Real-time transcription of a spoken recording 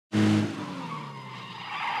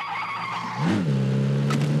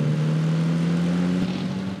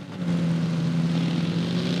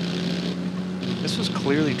This was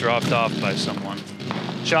clearly dropped off by someone.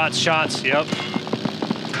 Shots, shots, yep.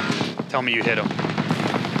 Tell me you hit him.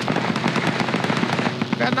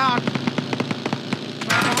 Got knocked.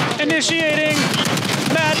 Initiating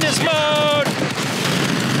madness mode!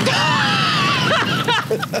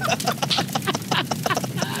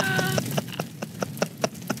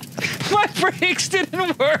 My brakes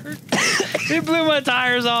didn't work. They blew my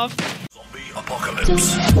tires off. Zombie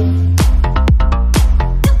apocalypse.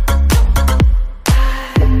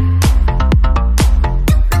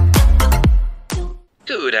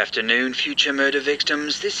 Good afternoon, future murder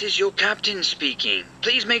victims. This is your captain speaking.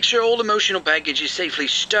 Please make sure all emotional baggage is safely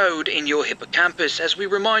stowed in your hippocampus as we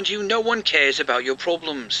remind you no one cares about your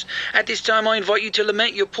problems. At this time, I invite you to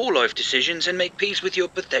lament your poor life decisions and make peace with your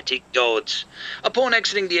pathetic gods. Upon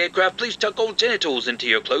exiting the aircraft, please tuck all genitals into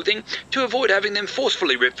your clothing to avoid having them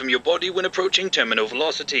forcefully ripped from your body when approaching terminal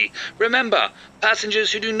velocity. Remember,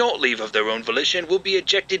 passengers who do not leave of their own volition will be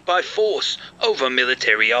ejected by force over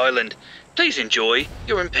Military Island. Please enjoy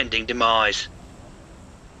your impending demise.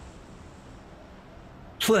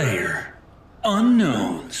 Player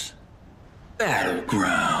unknowns.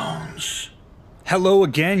 Battlegrounds. Hello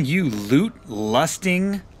again, you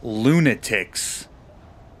loot-lusting lunatics.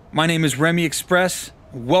 My name is Remy Express.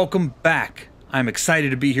 Welcome back. I'm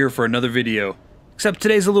excited to be here for another video. Except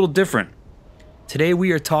today's a little different. Today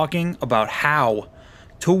we are talking about how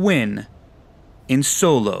to win in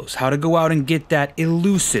solos. How to go out and get that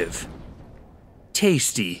elusive,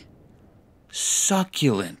 tasty,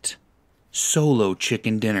 succulent solo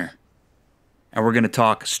chicken dinner. And we're going to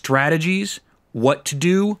talk strategies, what to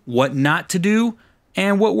do, what not to do,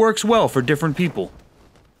 and what works well for different people.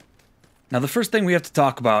 Now, the first thing we have to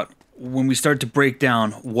talk about when we start to break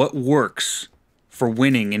down what works for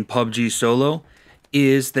winning in PUBG solo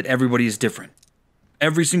is that everybody is different.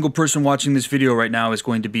 Every single person watching this video right now is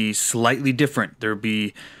going to be slightly different. There will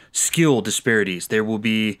be skill disparities. There will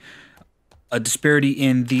be a disparity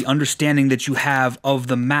in the understanding that you have of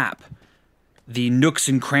the map, the nooks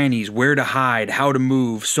and crannies, where to hide, how to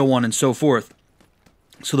move, so on and so forth.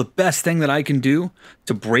 So the best thing that I can do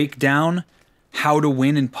to break down how to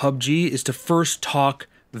win in PUBG is to first talk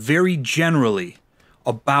very generally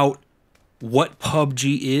about what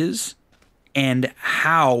PUBG is and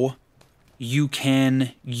how you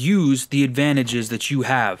can use the advantages that you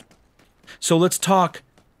have. So let's talk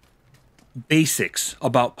basics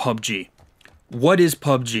about PUBG. What is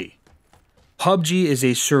PUBG? PUBG is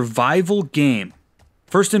a survival game,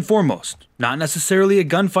 first and foremost, not necessarily a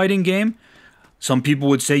gunfighting game. Some people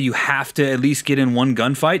would say you have to at least get in one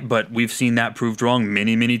gunfight, but we've seen that proved wrong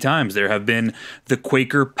many, many times. There have been the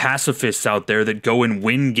Quaker pacifists out there that go and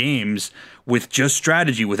win games with just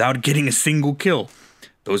strategy without getting a single kill.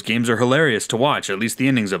 Those games are hilarious to watch, at least the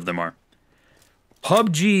endings of them are.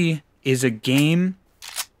 PUBG is a game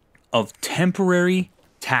of temporary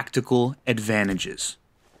tactical advantages.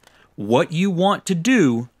 What you want to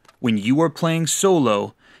do when you are playing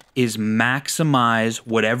solo is maximize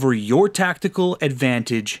whatever your tactical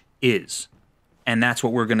advantage is. And that's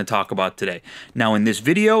what we're going to talk about today. Now, in this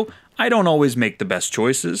video, I don't always make the best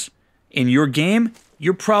choices. In your game,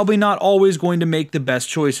 you're probably not always going to make the best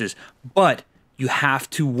choices, but you have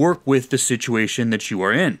to work with the situation that you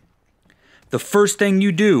are in. The first thing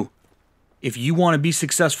you do, if you want to be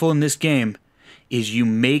successful in this game, is you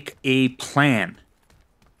make a plan.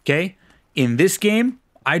 Okay? In this game,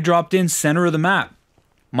 I dropped in center of the map.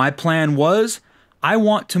 My plan was, I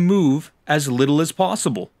want to move as little as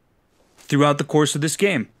possible throughout the course of this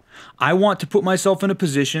game. I want to put myself in a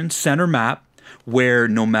position, center map, where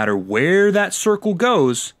no matter where that circle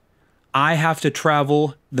goes, I have to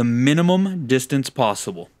travel the minimum distance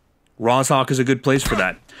possible. Rosshawk is a good place for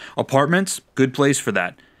that. Apartments, good place for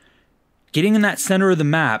that. Getting in that center of the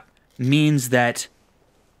map means that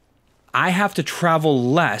I have to travel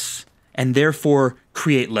less and therefore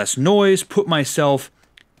create less noise, put myself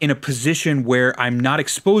in a position where I'm not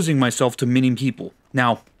exposing myself to many people.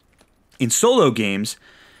 Now, in solo games,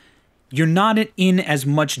 you're not in as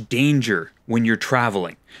much danger when you're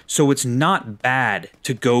traveling. So it's not bad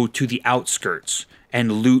to go to the outskirts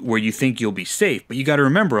and loot where you think you'll be safe. But you got to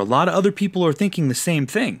remember, a lot of other people are thinking the same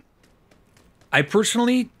thing. I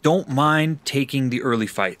personally don't mind taking the early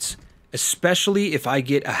fights, especially if I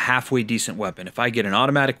get a halfway decent weapon. If I get an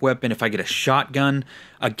automatic weapon, if I get a shotgun.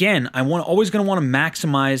 Again, I'm always going to want to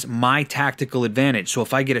maximize my tactical advantage. So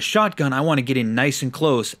if I get a shotgun, I want to get in nice and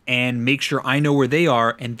close and make sure I know where they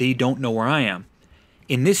are and they don't know where I am.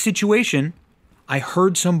 In this situation, I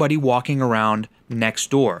heard somebody walking around next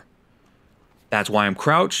door. That's why I'm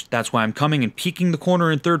crouched. That's why I'm coming and peeking the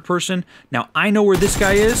corner in third person. Now I know where this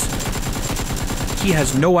guy is. He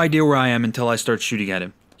has no idea where I am until I start shooting at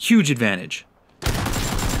him. Huge advantage.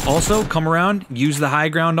 Also, come around, use the high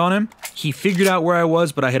ground on him. He figured out where I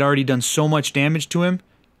was, but I had already done so much damage to him.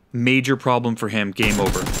 Major problem for him. Game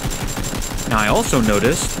over. Now I also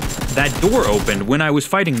noticed that door opened when I was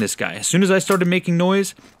fighting this guy. As soon as I started making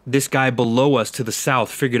noise, this guy below us to the south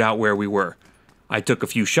figured out where we were. I took a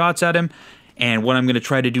few shots at him, and what I'm going to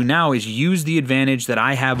try to do now is use the advantage that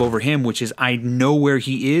I have over him, which is I know where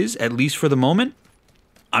he is, at least for the moment.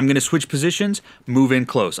 I'm going to switch positions, move in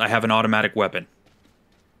close. I have an automatic weapon.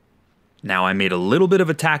 Now, I made a little bit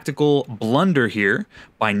of a tactical blunder here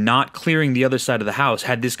by not clearing the other side of the house.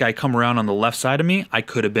 Had this guy come around on the left side of me, I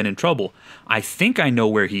could have been in trouble. I think I know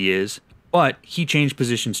where he is, but he changed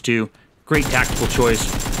positions too. Great tactical choice.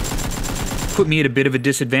 Put me at a bit of a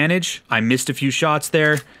disadvantage. I missed a few shots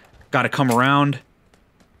there. Got to come around.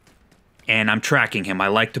 And I'm tracking him. I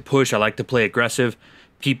like to push. I like to play aggressive.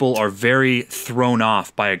 People are very thrown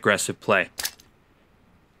off by aggressive play.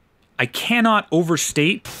 I cannot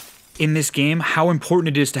overstate in this game how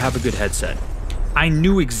important it is to have a good headset. I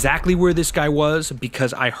knew exactly where this guy was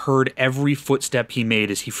because I heard every footstep he made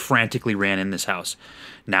as he frantically ran in this house.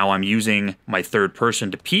 Now I'm using my third person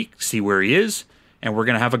to peek, see where he is, and we're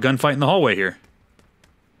going to have a gunfight in the hallway here.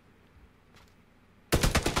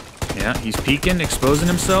 Yeah, he's peeking, exposing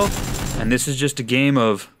himself, and this is just a game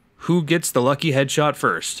of who gets the lucky headshot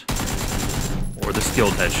first, or the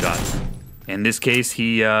skilled headshot. In this case,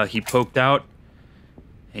 he poked out.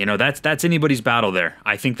 You know, that's anybody's battle there.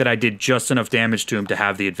 I think that I did just enough damage to him to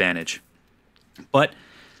have the advantage. But,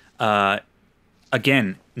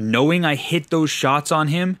 again, knowing I hit those shots on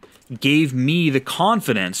him gave me the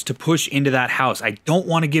confidence to push into that house. I don't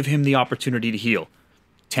want to give him the opportunity to heal.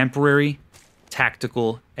 Temporary,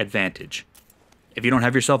 tactical advantage. If you don't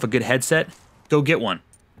have yourself a good headset, go get one.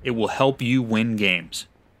 It will help you win games.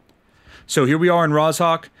 So here we are in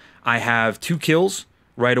Rozhok. I have 2 kills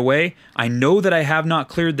right away. I know that I have not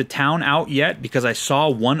cleared the town out yet because I saw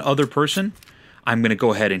one other person. I'm going to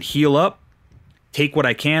go ahead and heal up, take what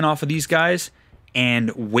I can off of these guys,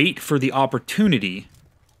 and wait for the opportunity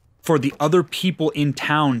for the other people in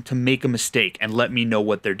town to make a mistake and let me know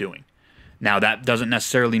what they're doing. Now, that doesn't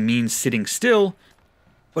necessarily mean sitting still,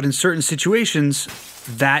 but in certain situations,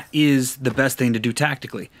 that is the best thing to do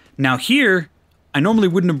tactically. Now here, I normally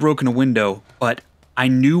wouldn't have broken a window, but I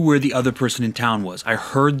knew where the other person in town was. I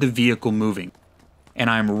heard the vehicle moving, and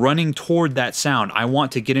I'm running toward that sound. I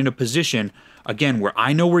want to get in a position, again, where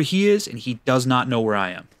I know where he is, and he does not know where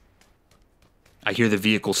I am. I hear the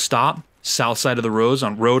vehicle stop, south side of the road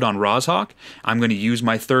on Rozhok. I'm going to use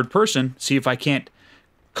my third person, see if I can't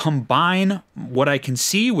combine what I can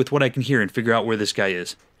see with what I can hear and figure out where this guy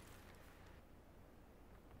is.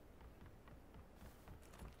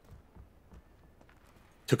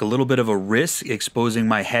 Took a little bit of a risk exposing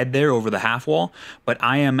my head there over the half wall, but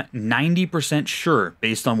I am 90% sure,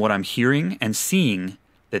 based on what I'm hearing and seeing,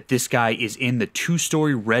 that this guy is in the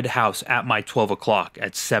 2-story red house at my 12 o'clock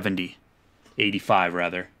at 85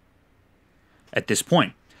 rather, at this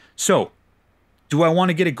point. So, do I want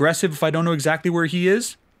to get aggressive if I don't know exactly where he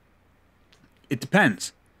is? It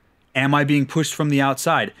depends. Am I being pushed from the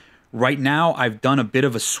outside? Right now, I've done a bit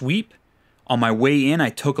of a sweep. On my way in, I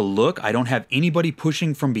took a look. I don't have anybody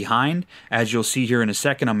pushing from behind. As you'll see here in a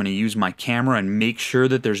second, I'm going to use my camera and make sure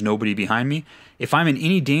that there's nobody behind me. If I'm in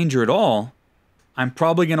any danger at all, I'm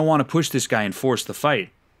probably going to want to push this guy and force the fight.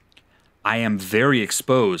 I am very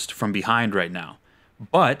exposed from behind right now,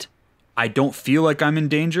 but I don't feel like I'm in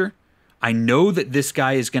danger. I know that this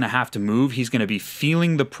guy is going to have to move. He's going to be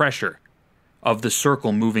feeling the pressure of the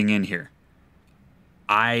circle moving in here.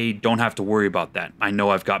 I don't have to worry about that. I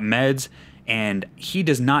know I've got meds, and he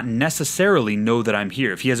does not necessarily know that I'm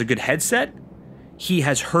here. If he has a good headset, he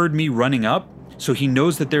has heard me running up, so he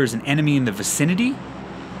knows that there is an enemy in the vicinity,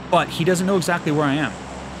 but he doesn't know exactly where I am.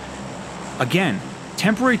 Again,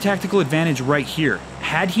 temporary tactical advantage right here.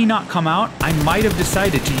 Had he not come out, I might have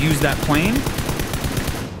decided to use that plane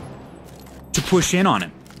to push in on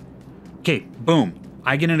him. Okay, boom.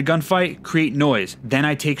 I get in a gunfight, create noise. Then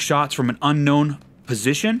I take shots from an unknown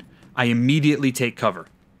position. I immediately take cover.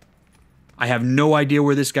 I have no idea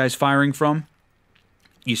where this guy's firing from.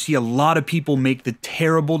 You see a lot of people make the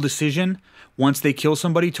terrible decision once they kill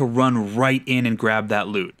somebody to run right in and grab that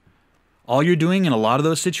loot. All you're doing in a lot of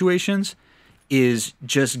those situations is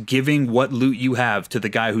just giving what loot you have to the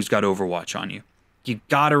guy who's got Overwatch on you. You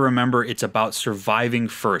gotta remember it's about surviving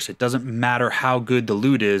first. It doesn't matter how good the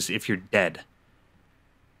loot is if you're dead.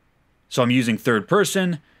 So I'm using third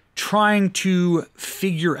person, trying to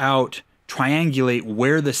figure out triangulate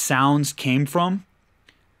where the sounds came from.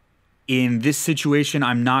 In this situation,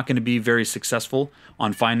 I'm not going to be very successful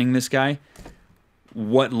on finding this guy.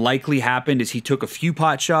 What likely happened is he took a few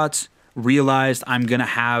pot shots, realized I'm going to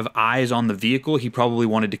have eyes on the vehicle. He probably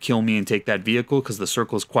wanted to kill me and take that vehicle because the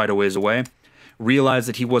circle is quite a ways away. Realized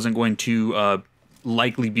that he wasn't going to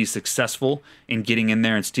likely be successful in getting in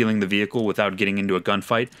there and stealing the vehicle without getting into a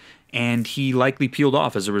gunfight, and he likely peeled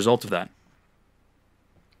off as a result of that.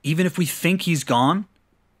 Even if we think he's gone,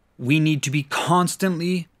 we need to be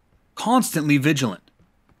constantly vigilant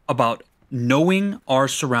about knowing our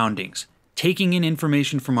surroundings, taking in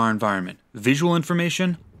information from our environment, visual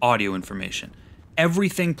information, audio information.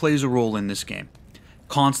 Everything plays a role in this game.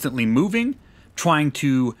 Constantly moving, trying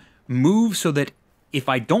to move so that if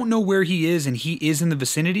I don't know where he is and he is in the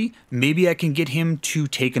vicinity, maybe I can get him to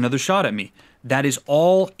take another shot at me. That is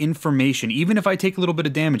all information. Even if I take a little bit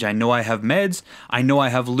of damage, I know I have meds, I know I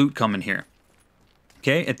have loot coming here.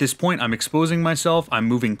 Okay, at this point, I'm exposing myself, I'm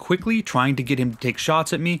moving quickly, trying to get him to take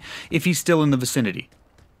shots at me if he's still in the vicinity.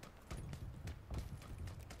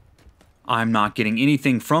 I'm not getting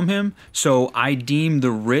anything from him, so I deem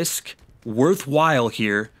the risk worthwhile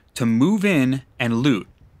here to move in and loot.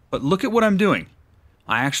 But look at what I'm doing.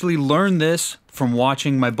 I actually learned this from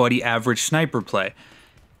watching my buddy Average Sniper play.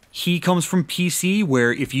 He comes from PC,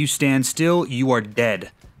 where if you stand still, you are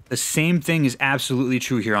dead. The same thing is absolutely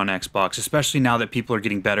true here on Xbox, especially now that people are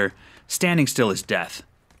getting better. Standing still is death.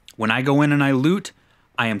 When I go in and I loot,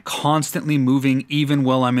 I am constantly moving even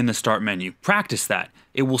while I'm in the start menu. Practice that.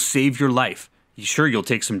 It will save your life. Sure, you'll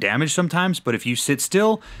take some damage sometimes, but if you sit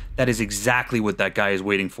still, that is exactly what that guy is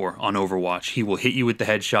waiting for on Overwatch. He will hit you with the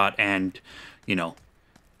headshot and, you know,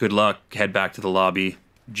 good luck, head back to the lobby,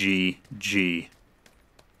 GG.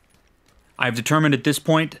 I've determined at this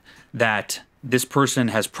point that this person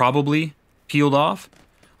has probably peeled off.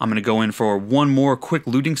 I'm going to go in for one more quick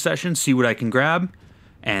looting session, see what I can grab,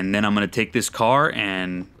 and then I'm going to take this car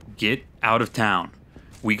and get out of town.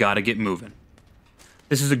 We got to get moving.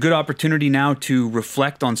 This is a good opportunity now to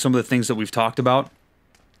reflect on some of the things that we've talked about.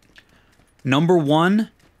 Number one,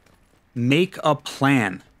 make a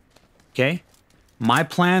plan. Okay? My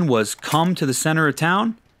plan was come to the center of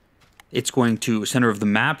town. It's going to, center of the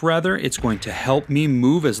map rather, it's going to help me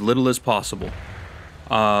move as little as possible.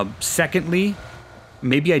 Secondly,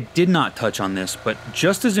 maybe I did not touch on this, but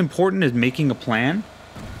just as important as making a plan,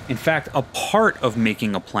 in fact, a part of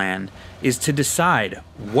making a plan is to decide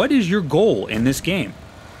what is your goal in this game.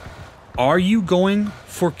 Are you going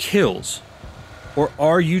for kills, or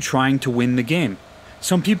are you trying to win the game?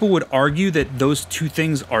 Some people would argue that those two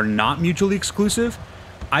things are not mutually exclusive.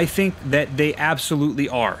 I think that they absolutely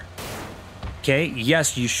are. Okay,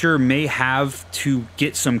 yes, you sure may have to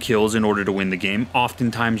get some kills in order to win the game.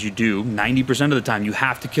 Oftentimes you do. 90% of the time you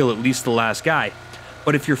have to kill at least the last guy.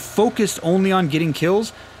 But if you're focused only on getting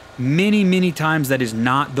kills, many times that is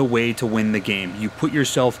not the way to win the game. You put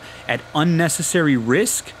yourself at unnecessary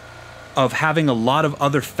risk of having a lot of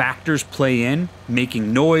other factors play in,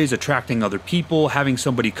 making noise, attracting other people, having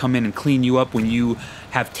somebody come in and clean you up when you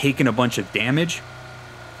have taken a bunch of damage.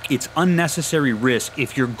 It's unnecessary risk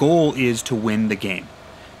if your goal is to win the game.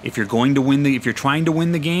 If you're trying to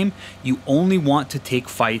win the game, you only want to take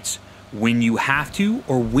fights when you have to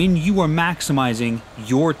or when you are maximizing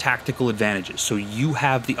your tactical advantages. So you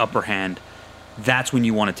have the upper hand. That's when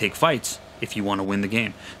you want to take fights if you want to win the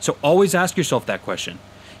game. So always ask yourself that question.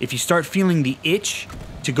 If you start feeling the itch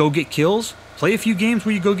to go get kills, play a few games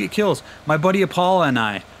where you go get kills. My buddy Apollo and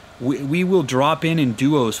I, we will drop in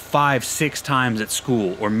duos 5-6 times at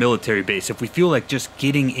school or military base if we feel like just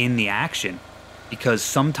getting in the action, because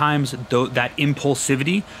sometimes that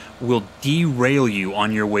impulsivity will derail you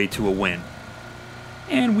on your way to a win.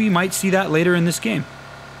 And we might see that later in this game.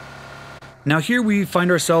 Now here we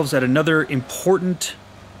find ourselves at another important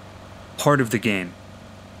part of the game.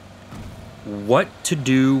 What to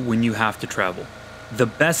do when you have to travel. The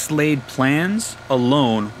best laid plans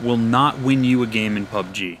alone will not win you a game in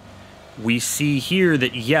PUBG. We see here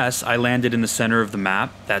that yes, I landed in the center of the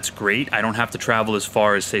map. That's great. I don't have to travel as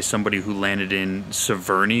far as, say, somebody who landed in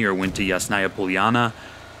Severny or went to Yasnaya Polyana.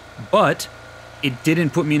 But it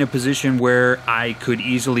didn't put me in a position where I could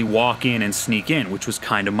easily walk in and sneak in, which was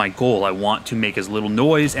kind of my goal. I want to make as little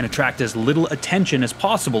noise and attract as little attention as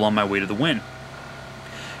possible on my way to the win.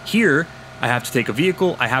 Here, I have to take a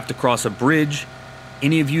vehicle, I have to cross a bridge.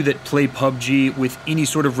 Any of you that play PUBG with any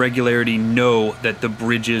sort of regularity know that the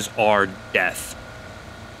bridges are death.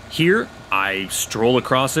 Here, I stroll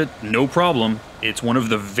across it, no problem. It's one of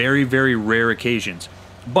the very, very rare occasions.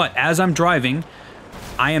 But as I'm driving,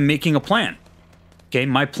 I am making a plan. Okay,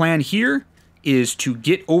 my plan here is to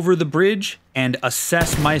get over the bridge and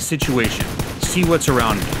assess my situation. See what's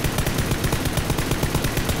around me.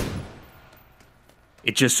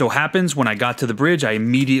 It just so happens when I got to the bridge, I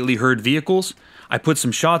immediately heard vehicles. I put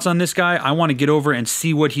some shots on this guy. I want to get over and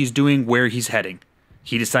see what he's doing, where he's heading.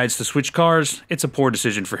 He decides to switch cars. It's a poor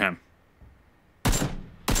decision for him.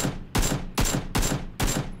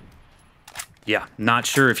 Yeah, not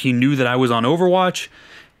sure if he knew that I was on Overwatch.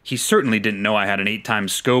 He certainly didn't know I had an 8x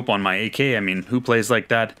scope on my AK. I mean, who plays like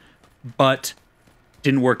that? But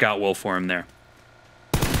didn't work out well for him there.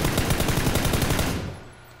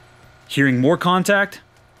 Hearing more contact,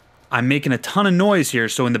 I'm making a ton of noise here,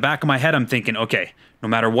 so in the back of my head I'm thinking, okay, no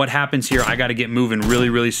matter what happens here, I gotta get moving really,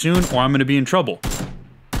 really soon or I'm gonna be in trouble.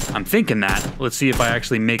 I'm thinking that. Let's see if I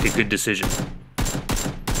actually make a good decision.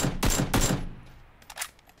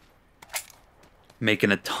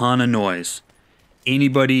 Making a ton of noise.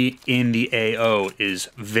 Anybody in the AO is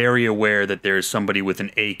very aware that there is somebody with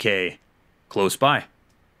an AK close by.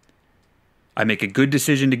 I make a good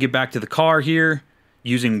decision to get back to the car here,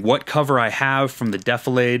 using what cover I have from the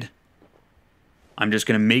defilade. I'm just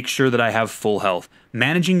going to make sure that I have full health.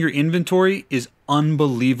 Managing your inventory is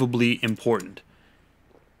unbelievably important.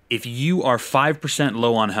 If you are 5%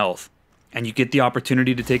 low on health and you get the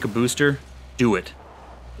opportunity to take a booster, do it.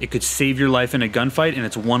 It could save your life in a gunfight, and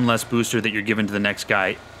it's one less booster that you're giving to the next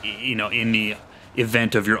guy, you know, in the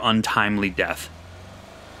event of your untimely death.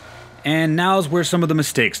 And now's where some of the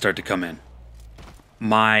mistakes start to come in.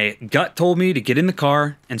 My gut told me to get in the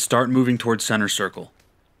car and start moving towards center circle.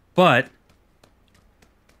 But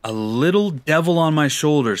a little devil on my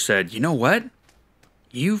shoulder said, you know what?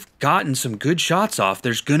 You've gotten some good shots off.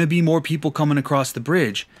 There's going to be more people coming across the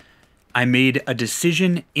bridge. I made a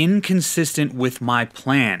decision inconsistent with my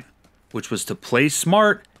plan, which was to play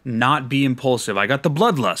smart, not be impulsive. I got the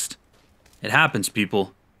bloodlust. It happens,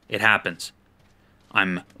 people. It happens.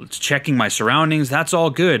 I'm checking my surroundings, that's all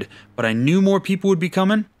good, but I knew more people would be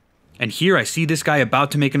coming, and here I see this guy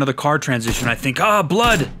about to make another car transition, I think,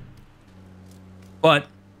 blood! But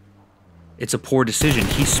it's a poor decision.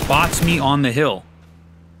 He spots me on the hill.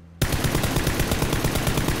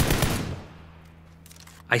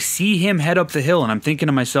 I see him head up the hill, and I'm thinking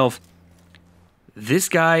to myself, this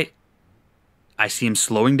guy, I see him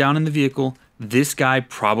slowing down in the vehicle, this guy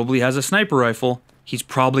probably has a sniper rifle, he's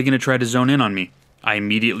probably going to try to zone in on me. I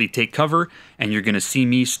immediately take cover, and you're going to see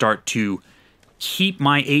me start to keep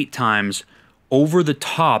my 8x over the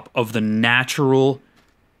top of the natural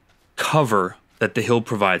cover that the hill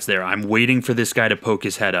provides there. I'm waiting for this guy to poke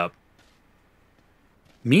his head up.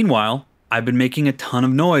 Meanwhile, I've been making a ton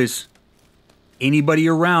of noise. Anybody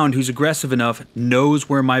around who's aggressive enough knows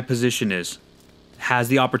where my position is, has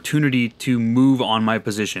the opportunity to move on my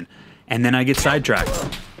position. And then I get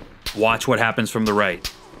sidetracked. Watch what happens from the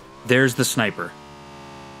right. There's the sniper.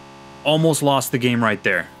 Almost lost the game right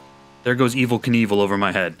there. There goes Evil Knievel over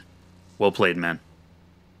my head. Well played, man.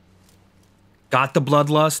 Got the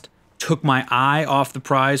bloodlust, took my eye off the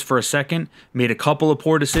prize for a second, made a couple of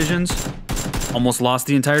poor decisions, almost lost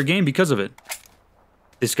the entire game because of it.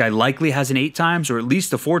 This guy likely has an 8x or at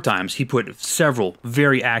least a 4x. He put several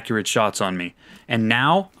very accurate shots on me. And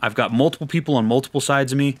now I've got multiple people on multiple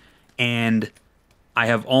sides of me, and I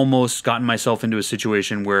have almost gotten myself into a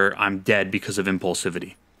situation where I'm dead because of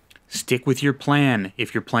impulsivity. Stick with your plan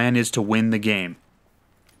if your plan is to win the game.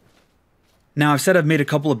 Now, I've said I've made a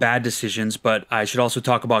couple of bad decisions, but I should also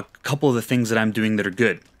talk about a couple of the things that I'm doing that are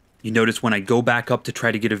good. You notice when I go back up to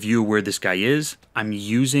try to get a view of where this guy is, I'm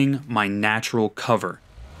using my natural cover,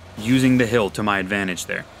 using the hill to my advantage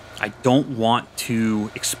there. I don't want to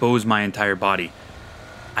expose my entire body.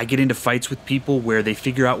 I get into fights with people where they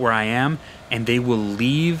figure out where I am, and they will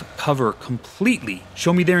leave cover completely,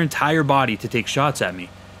 show me their entire body to take shots at me.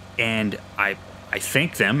 And I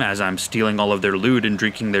thank them as I'm stealing all of their loot and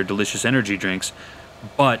drinking their delicious energy drinks,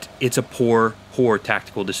 but it's a poor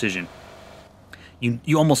tactical decision.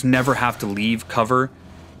 You almost never have to leave cover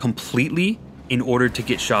completely in order to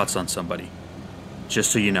get shots on somebody.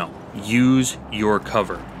 Just so you know, use your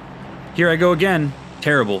cover. Here I go again.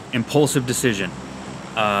 Terrible, impulsive decision.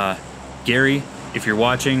 Gary, if you're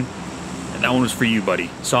watching, that one was for you,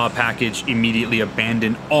 buddy. Saw a package, immediately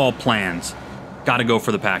abandoned all plans. Gotta go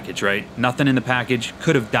for the package, right? Nothing in the package,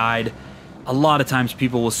 could have died. A lot of times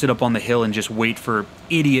people will sit up on the hill and just wait for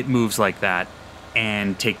idiot moves like that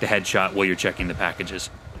and take the headshot while you're checking the packages.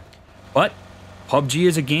 But PUBG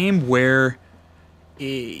is a game where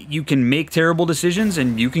you can make terrible decisions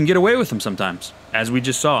and you can get away with them sometimes, as we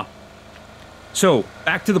just saw. So,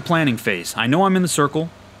 back to the planning phase. I know I'm in the circle.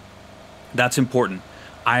 That's important.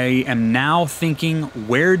 I am now thinking,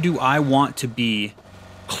 where do I want to be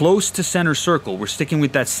close to center circle. We're sticking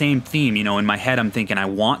with that same theme. You know, in my head, I'm thinking I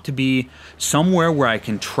want to be somewhere where I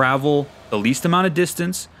can travel the least amount of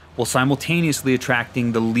distance while simultaneously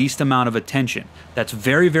attracting the least amount of attention. That's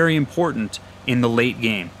very, very important in the late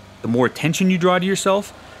game. The more attention you draw to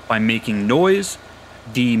yourself by making noise,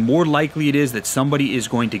 the more likely it is that somebody is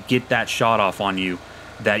going to get that shot off on you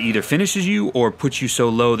that either finishes you or puts you so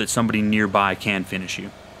low that somebody nearby can finish you.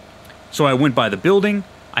 So I went by the building.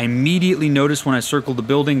 I immediately noticed when I circled the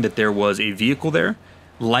building that there was a vehicle there.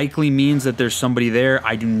 Likely means that there's somebody there.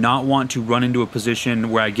 I do not want to run into a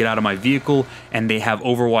position where I get out of my vehicle and they have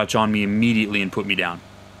Overwatch on me immediately and put me down.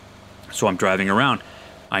 So I'm driving around.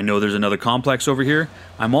 I know there's another complex over here.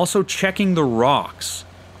 I'm also checking the rocks.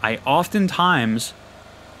 I oftentimes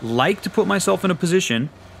like to put myself in a position,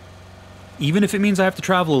 even if it means I have to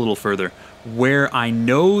travel a little further, where I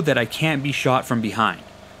know that I can't be shot from behind,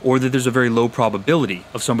 or that there's a very low probability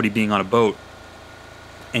of somebody being on a boat.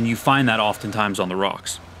 And you find that oftentimes on the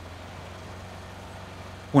rocks.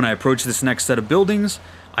 When I approach this next set of buildings,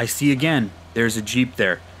 I see again, there's a Jeep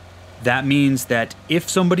there. That means that if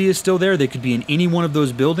somebody is still there, they could be in any one of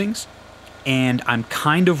those buildings, and I'm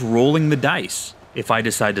kind of rolling the dice if I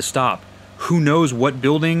decide to stop. Who knows what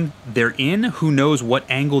building they're in? Who knows what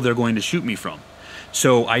angle they're going to shoot me from?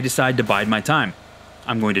 So I decide to bide my time.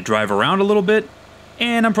 I'm going to drive around a little bit,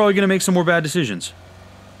 and I'm probably going to make some more bad decisions.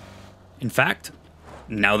 In fact,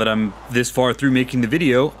 now that I'm this far through making the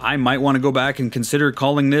video, I might want to go back and consider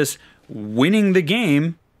calling this winning the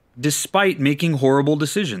game despite making horrible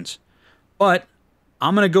decisions. But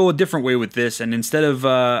I'm going to go a different way with this, and instead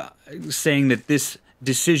of saying that this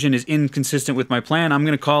decision is inconsistent with my plan, I'm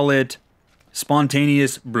going to call it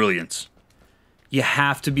spontaneous brilliance. You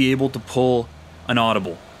have to be able to pull an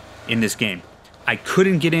audible in this game. I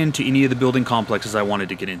couldn't get into any of the building complexes I wanted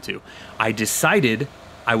to get into. I decided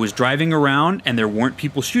I was driving around and there weren't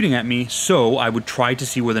people shooting at me, so I would try to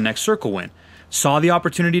see where the next circle went. Saw the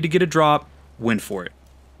opportunity to get a drop, went for it.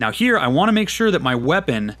 Now here, I want to make sure that my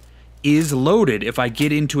weapon is loaded if I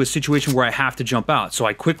get into a situation where I have to jump out. So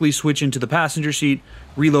I quickly switch into the passenger seat,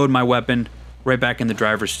 reload my weapon, right back in the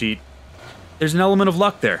driver's seat. There's an element of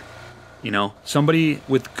luck there. You know, somebody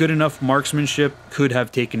with good enough marksmanship could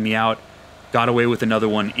have taken me out, got away with another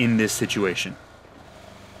one in this situation.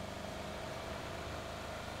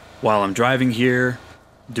 While I'm driving here,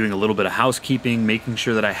 doing a little bit of housekeeping, making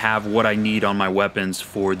sure that I have what I need on my weapons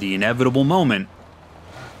for the inevitable moment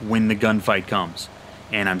when the gunfight comes.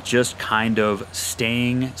 And I'm just kind of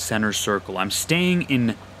staying center circle. I'm staying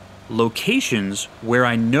in locations where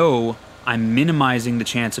I know I'm minimizing the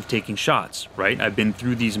chance of taking shots, right? I've been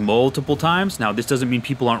through these multiple times. Now, this doesn't mean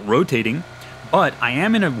people aren't rotating, but I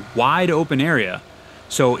am in a wide open area.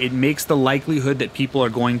 So it makes the likelihood that people are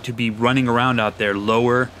going to be running around out there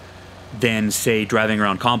lower than, say, driving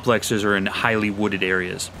around complexes or in highly wooded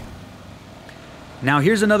areas. Now,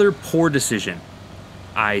 here's another poor decision.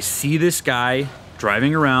 I see this guy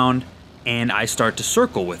driving around and I start to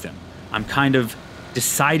circle with him. I'm kind of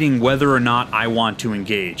deciding whether or not I want to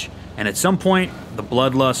engage. And at some point, the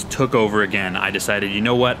bloodlust took over again. I decided, you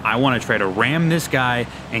know what? I want to try to ram this guy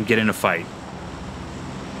and get in a fight.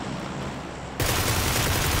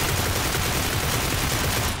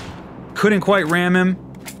 Couldn't quite ram him.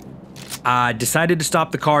 I decided to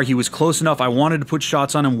stop the car. He was close enough. I wanted to put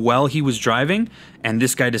shots on him while he was driving. And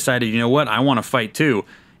this guy decided, you know what? I want to fight too.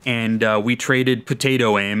 And we traded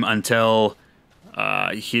potato aim until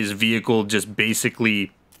his vehicle just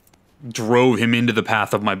basically drove him into the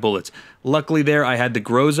path of my bullets. Luckily there, I had the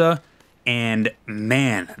Groza, and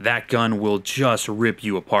man, that gun will just rip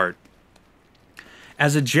you apart.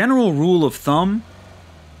 As a general rule of thumb,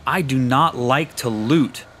 I do not like to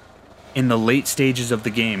loot in the late stages of the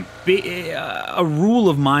game. A rule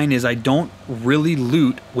of mine is I don't really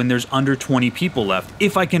loot when there's under 20 people left,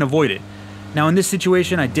 if I can avoid it. Now in this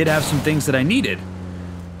situation, I did have some things that I needed.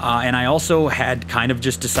 And I also had kind of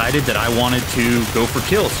just decided that I wanted to go for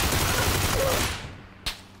kills.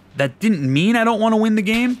 That didn't mean I don't want to win the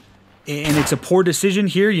game, and it's a poor decision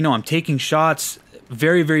here. You know, I'm taking shots.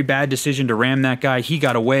 Very, very bad decision to ram that guy. He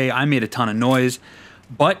got away. I made a ton of noise,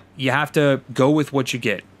 but you have to go with what you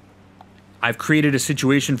get. I've created a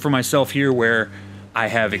situation for myself here where I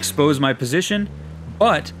have exposed my position,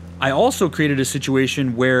 but I also created a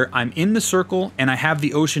situation where I'm in the circle and I have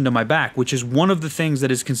the ocean to my back, which is one of the things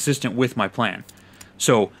that is consistent with my plan.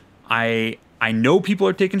 So I know people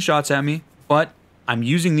are taking shots at me, but I'm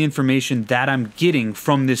using the information that I'm getting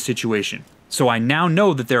from this situation. So I now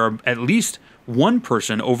know that there are at least one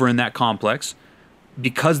person over in that complex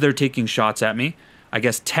because they're taking shots at me. I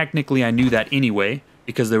guess technically I knew that anyway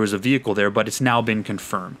because there was a vehicle there, but it's now been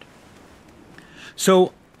confirmed.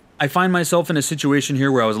 So I find myself in a situation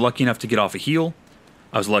here where I was lucky enough to get off a heal.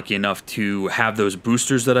 I was lucky enough to have those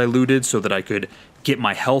boosters that I looted so that I could get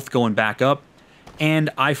my health going back up.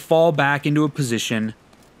 And I fall back into a position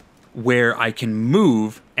where I can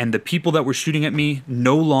move and the people that were shooting at me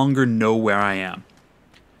no longer know where I am.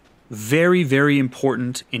 Very, very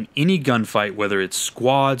important in any gunfight, whether it's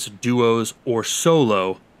squads, duos, or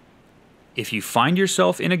solo. If you find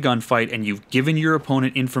yourself in a gunfight and you've given your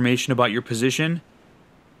opponent information about your position,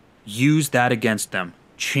 use that against them.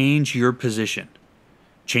 Change your position.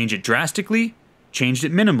 Change it drastically, change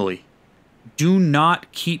it minimally. Do not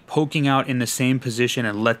keep poking out in the same position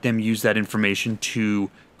and let them use that information to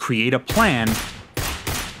create a plan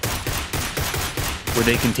where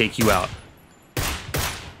they can take you out.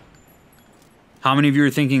 How many of you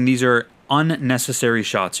are thinking these are unnecessary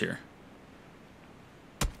shots here?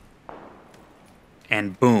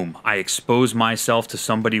 And boom, I expose myself to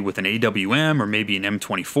somebody with an AWM or maybe an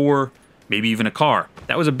M24, maybe even a car.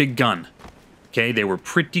 That was a big gun. Okay, they were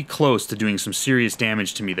pretty close to doing some serious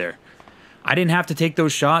damage to me there. I didn't have to take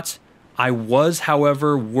those shots. I was,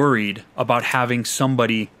 however, worried about having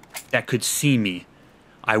somebody that could see me.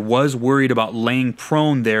 I was worried about laying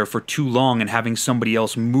prone there for too long and having somebody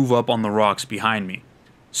else move up on the rocks behind me.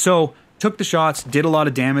 So, took the shots, did a lot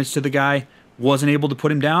of damage to the guy, wasn't able to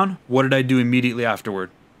put him down. What did I do immediately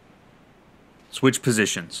afterward? Switch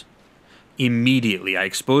positions. Immediately, I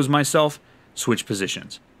exposed myself, switch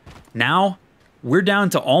positions. Now, we're down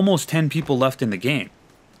to almost 10 people left in the game.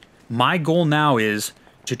 My goal now is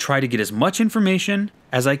to try to get as much information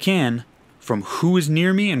as I can from who is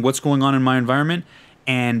near me and what's going on in my environment,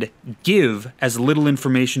 and give as little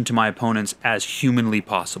information to my opponents as humanly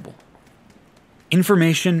possible.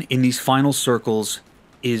 Information in these final circles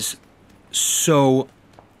is so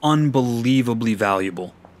unbelievably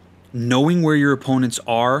valuable. Knowing where your opponents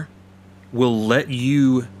are will let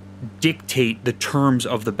you dictate the terms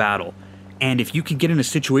of the battle. And if you can get in a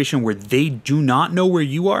situation where they do not know where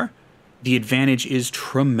you are, the advantage is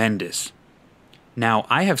tremendous. Now,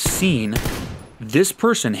 I have seen this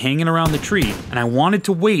person hanging around the tree, and I wanted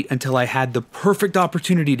to wait until I had the perfect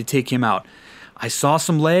opportunity to take him out. I saw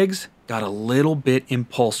some legs, got a little bit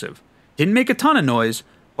impulsive. Didn't make a ton of noise,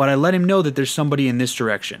 but I let him know that there's somebody in this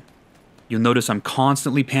direction. You'll notice I'm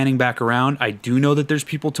constantly panning back around. I do know that there's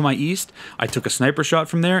people to my east. I took a sniper shot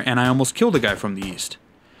from there, and I almost killed a guy from the east.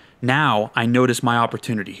 Now, I notice my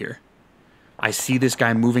opportunity here. I see this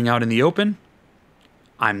guy moving out in the open.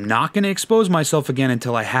 I'm not going to expose myself again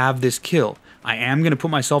until I have this kill. I am going to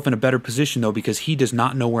put myself in a better position, though, because he does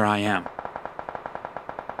not know where I am.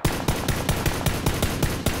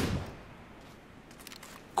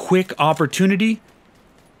 Quick opportunity.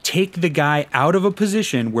 Take the guy out of a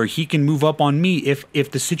position where he can move up on me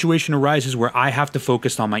if the situation arises where I have to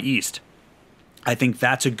focus on my east. I think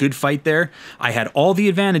that's a good fight there. I had all the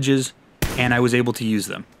advantages, and I was able to use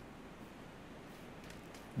them.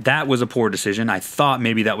 That was a poor decision. I thought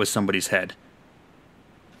maybe that was somebody's head.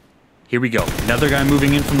 Here we go. Another guy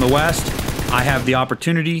moving in from the west. I have the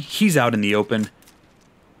opportunity. He's out in the open.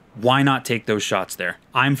 Why not take those shots there?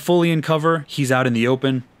 I'm fully in cover. He's out in the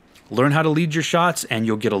open. Learn how to lead your shots, and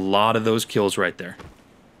you'll get a lot of those kills right there.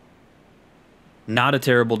 Not a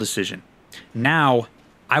terrible decision. Now,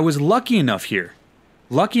 I was lucky enough here.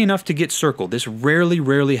 Lucky enough to get circled. This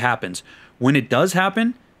rarely happens. When it does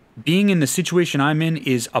happen, being in the situation I'm in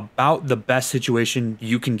is about the best situation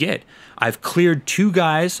you can get. I've cleared 2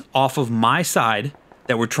 guys off of my side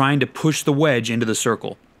that were trying to push the wedge into the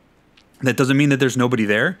circle. That doesn't mean that there's nobody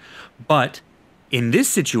there, but in this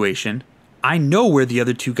situation, I know where the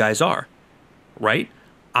other 2 guys are, right?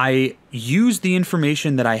 I used the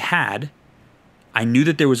information that I had. I knew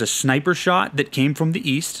that there was a sniper shot that came from the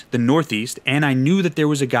east, the northeast, and I knew that there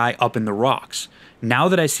was a guy up in the rocks. Now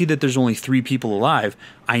that I see that there's only 3 people alive,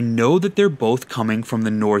 I know that they're both coming from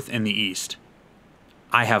the north and the east.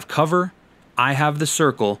 I have cover. I have the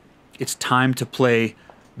circle. It's time to play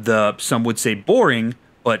the, some would say boring,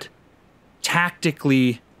 but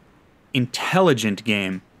tactically intelligent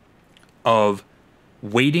game of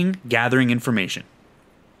waiting, gathering information.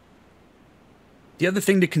 The other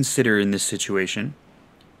thing to consider in this situation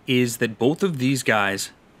is that both of these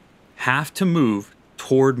guys have to move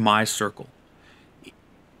toward my circle.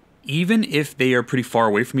 Even if they are pretty far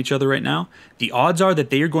away from each other right now, the odds are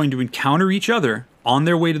that they are going to encounter each other on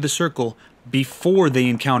their way to the circle before they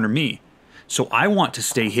encounter me. So I want to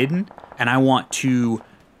stay hidden, and I want to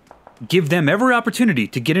give them every opportunity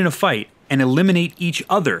to get in a fight and eliminate each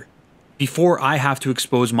other before I have to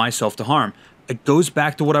expose myself to harm. It goes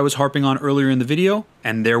back to what I was harping on earlier in the video,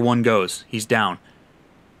 and there one goes. He's down.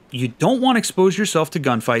 you don't want to expose yourself to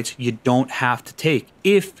gunfights you don't have to take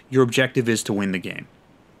if your objective is to win the game.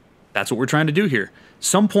 That's what we're trying to do here.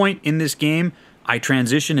 Some point in this game, I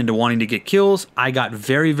transitioned into wanting to get kills. I got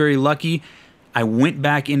very, very lucky. I went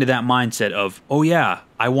back into that mindset of, oh yeah,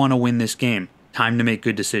 I want to win this game. Time to make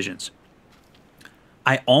good decisions.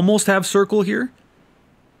 I almost have circle here,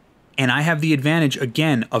 and I have the advantage,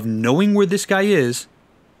 again, of knowing where this guy is.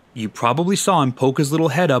 You probably saw him poke his little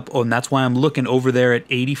head up, and that's why I'm looking over there at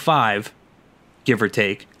 85, give or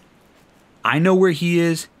take. I know where he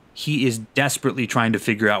is. He is desperately trying to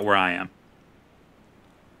figure out where I am.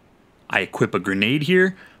 I equip a grenade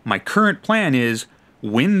here. My current plan is,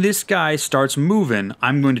 when this guy starts moving,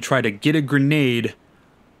 I'm going to try to get a grenade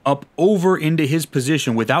up over into his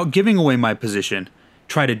position without giving away my position.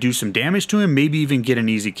 Try to do some damage to him, maybe even get an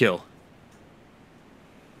easy kill.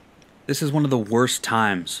 This is one of the worst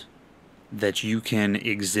times that you can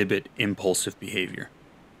exhibit impulsive behavior.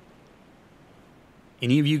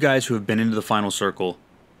 Any of you guys who have been into the final circle,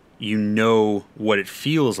 you know what it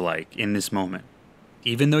feels like in this moment.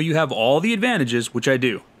 Even though you have all the advantages, which I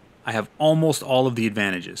do, I have almost all of the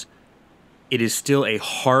advantages, it is still a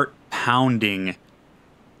heart-pounding,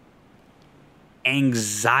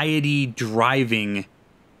 anxiety-driving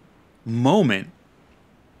moment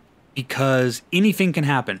because anything can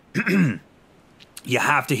happen. You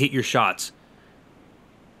have to hit your shots.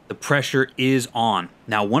 The pressure is on.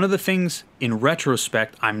 Now, one of the things in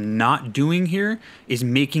retrospect I'm not doing here is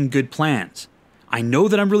making good plans. I know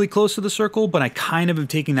that I'm really close to the circle, but I kind of am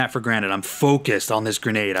taking that for granted. I'm focused on this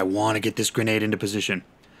grenade. I want to get this grenade into position.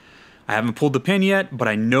 I haven't pulled the pin yet, but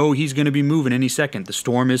I know he's going to be moving any second. The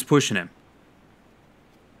storm is pushing him.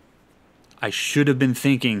 I should have been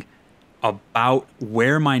thinking about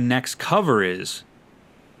where my next cover is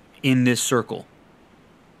in this circle.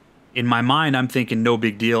 In my mind, I'm thinking, no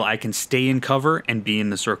big deal. I can stay in cover and be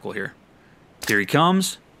in the circle here. Here he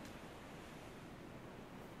comes.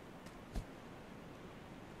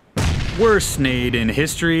 Worst nade in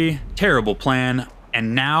history. Terrible plan.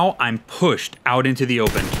 And now I'm pushed out into the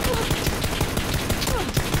open.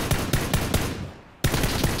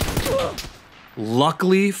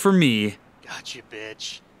 Luckily for me... Gotcha,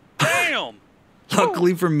 bitch. Damn!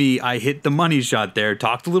 Luckily for me, I hit the money shot there.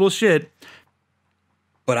 Talked a little shit.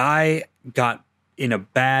 But I got in a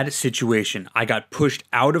bad situation. I got pushed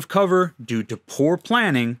out of cover due to poor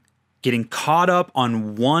planning, getting caught up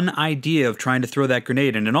on one idea of trying to throw that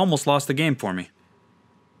grenade, and it almost lost the game for me.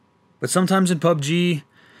 But sometimes in PUBG,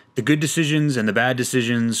 the good decisions and the bad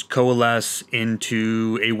decisions coalesce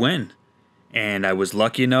into a win. And I was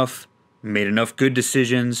lucky enough, made enough good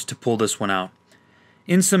decisions to pull this one out.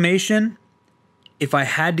 In summation, if I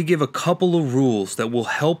had to give a couple of rules that will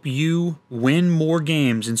help you win more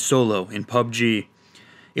games in solo in PUBG,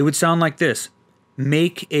 it would sound like this.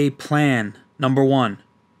 Make a plan, number one.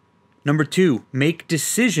 Number two, make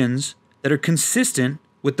decisions that are consistent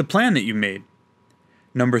with the plan that you made.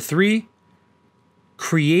 Number three,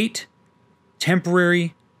 create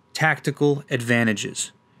temporary tactical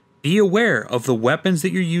advantages. Be aware of the weapons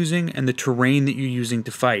that you're using and the terrain that you're using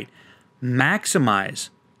to fight. Maximize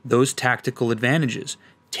those tactical advantages.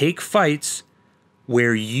 Take fights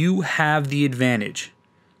where you have the advantage.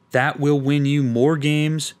 That will win you more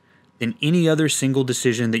games than any other single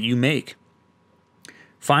decision that you make.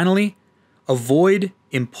 Finally, avoid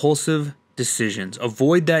impulsive decisions.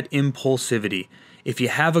 Avoid that impulsivity. If you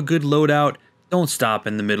have a good loadout, don't stop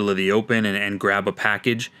in the middle of the open and grab a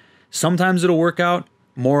package. Sometimes it'll work out.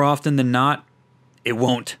 More often than not, it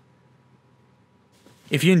won't.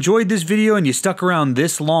 If you enjoyed this video and you stuck around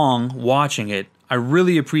this long watching it, I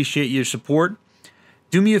really appreciate your support.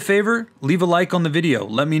 Do me a favor, leave a like on the video.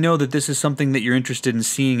 Let me know that this is something that you're interested in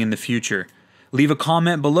seeing in the future. Leave a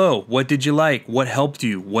comment below. What did you like? What helped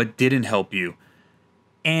you? What didn't help you?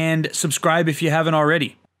 And subscribe if you haven't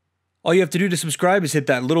already. All you have to do to subscribe is hit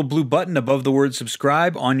that little blue button above the word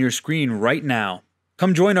subscribe on your screen right now.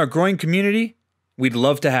 Come join our growing community. We'd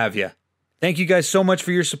love to have you. Thank you guys so much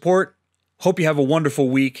for your support. Hope you have a wonderful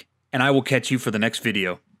week, and I will catch you for the next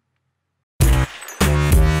video.